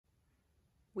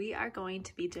We are going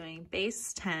to be doing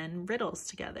base 10 riddles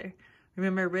together.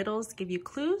 Remember, riddles give you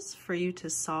clues for you to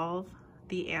solve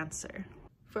the answer.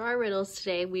 For our riddles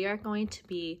today, we are going to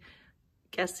be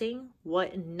guessing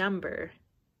what number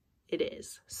it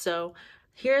is. So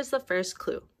here's the first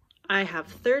clue. I have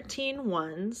 13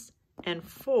 ones and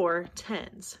 4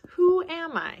 tens. Who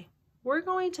am I? We're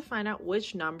going to find out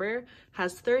which number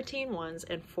has 13 ones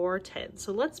and 4 tens.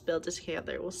 So let's build it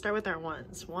together. We'll start with our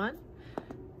ones. 1,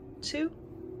 2,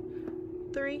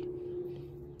 3,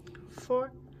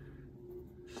 4,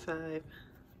 5,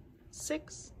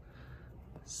 6,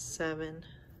 7,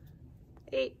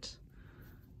 8,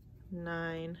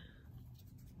 9,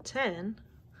 10,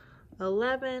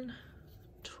 11,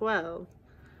 12,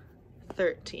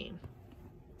 13.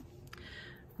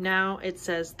 Now it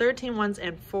says 13 ones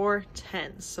and 4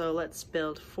 tens. So let's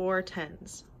build 4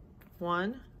 tens.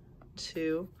 1,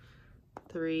 2,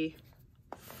 3,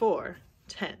 4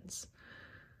 tens.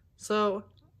 So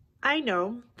I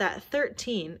know that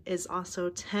 13 is also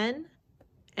 10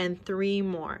 and 3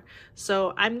 more.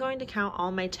 So I'm going to count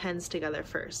all my tens together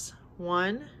first.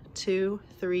 1, 2,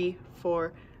 3,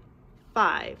 4,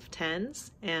 5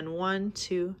 tens, and 1,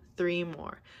 2, 3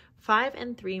 more. 5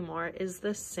 and 3 more is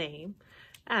the same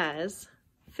as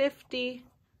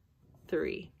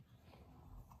 53.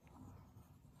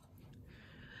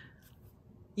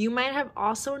 You might have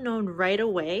also known right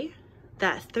away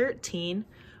that 13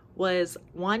 was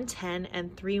 1 10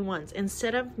 and 3 ones.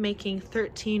 Instead of making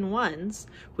 13 ones,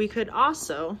 we could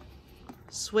also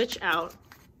switch out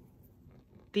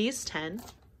these 10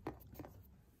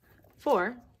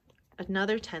 for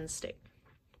another 10 stick.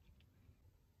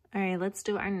 All right, let's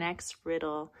do our next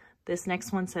riddle. This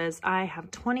next one says, I have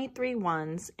 23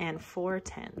 ones and 4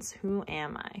 tens. Who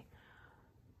am I?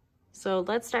 So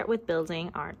let's start with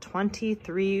building our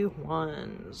 23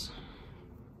 ones.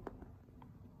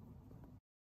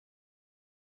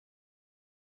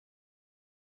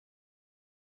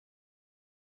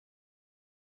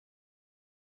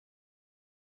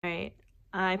 All right,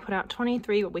 I put out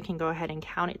 23, but we can go ahead and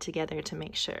count it together to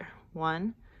make sure.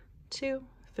 1, 2,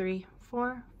 3,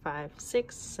 4, 5,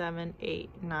 6, 7, 8,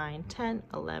 9, 10,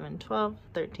 11, 12,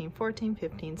 13, 14,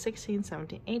 15, 16,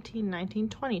 17, 18, 19,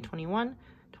 20, 21,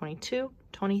 22,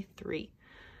 23.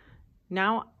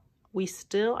 Now we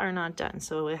still are not done.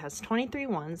 So it has 23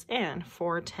 ones and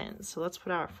 4 tens. So let's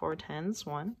put out 4 tens.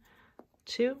 1,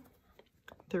 2,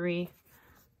 3,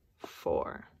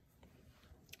 4.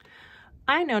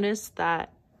 I noticed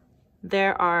that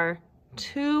there are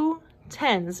 2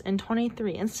 tens and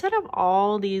 23. Instead of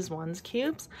all these ones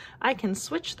cubes, I can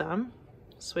switch them.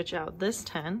 Switch out this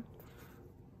 10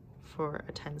 for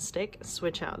a 10 stick.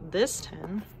 Switch out this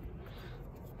 10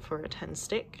 for a 10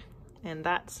 stick. And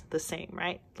that's the same,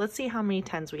 right? Let's see how many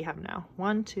tens we have now.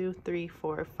 1, 2, 3,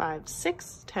 4, 5,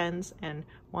 6 tens and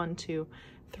 1, 2,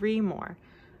 3 more.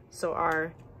 So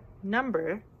our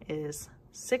number is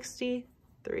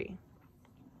 63.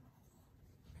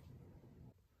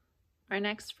 Our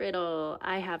next riddle,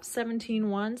 I have 17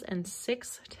 ones and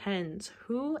 6 tens.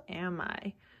 Who am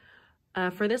I?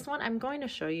 For this one, I'm going to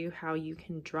show you how you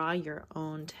can draw your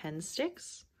own 10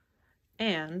 sticks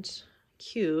and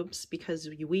cubes because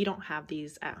we don't have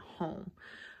these at home.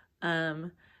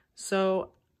 So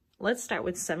let's start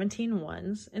with 17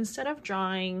 ones. Instead of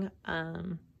drawing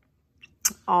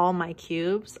all my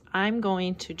cubes, I'm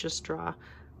going to just draw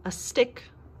a stick.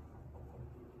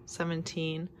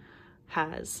 17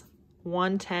 has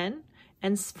 1 10,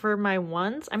 and for my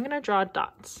ones, I'm going to draw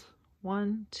dots.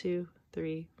 1, 2,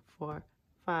 3, 4,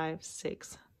 5,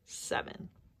 6, 7.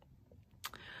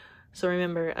 So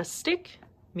remember, a stick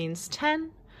means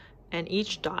 10, and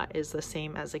each dot is the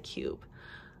same as a cube.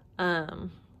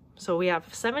 So we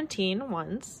have 17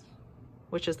 ones,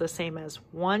 which is the same as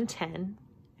 1 10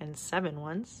 and 7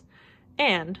 ones,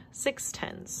 and 6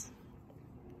 tens.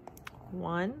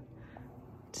 1,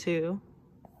 2,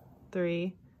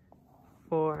 3,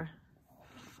 4,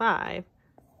 5,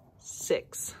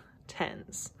 6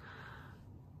 tens.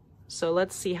 So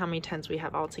let's see how many tens we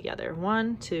have all together.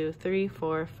 1, 2, 3,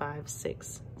 4, 5,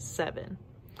 6, 7.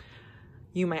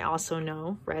 You might also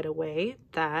know right away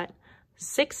that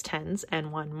 6 tens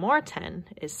and 1 more 10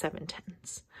 is 7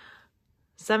 tens.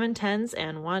 7 tens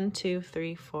and 1, 2,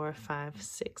 3, 4, 5,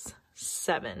 6,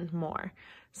 7 more.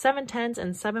 7 tens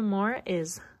and 7 more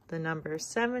is the number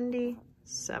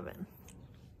 77.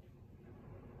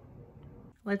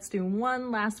 Let's do one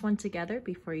last one together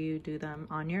before you do them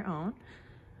on your own.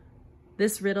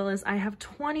 This riddle is, I have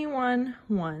 21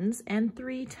 ones and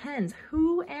 3 tens.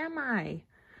 Who am I?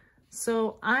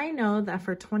 So I know that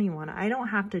for 21, I don't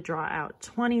have to draw out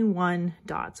 21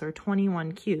 dots or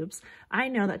 21 cubes. I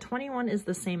know that 21 is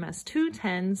the same as 2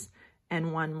 10s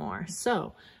and 1 more.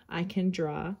 So I can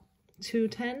draw 2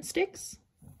 10 sticks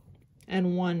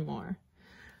and 1 more.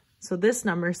 So this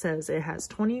number says it has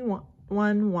 21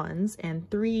 ones and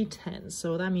 3 10s.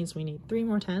 So that means we need 3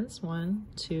 more 10s. 1,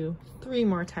 2, 3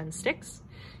 more 10 sticks.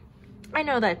 I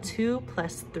know that 2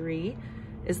 plus 3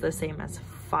 is the same as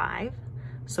 5.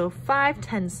 So 5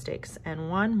 10 sticks and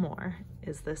 1 more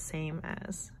is the same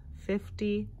as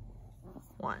 51.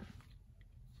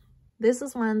 This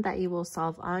is one that you will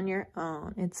solve on your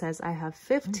own. It says, I have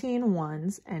 15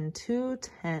 ones and 2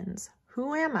 10s.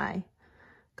 Who am I?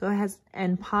 Go ahead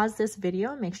and pause this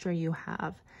video. Make sure you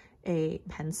have a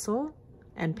pencil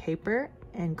and paper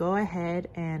and go ahead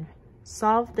and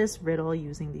solve this riddle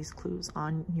using these clues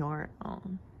on your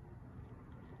own.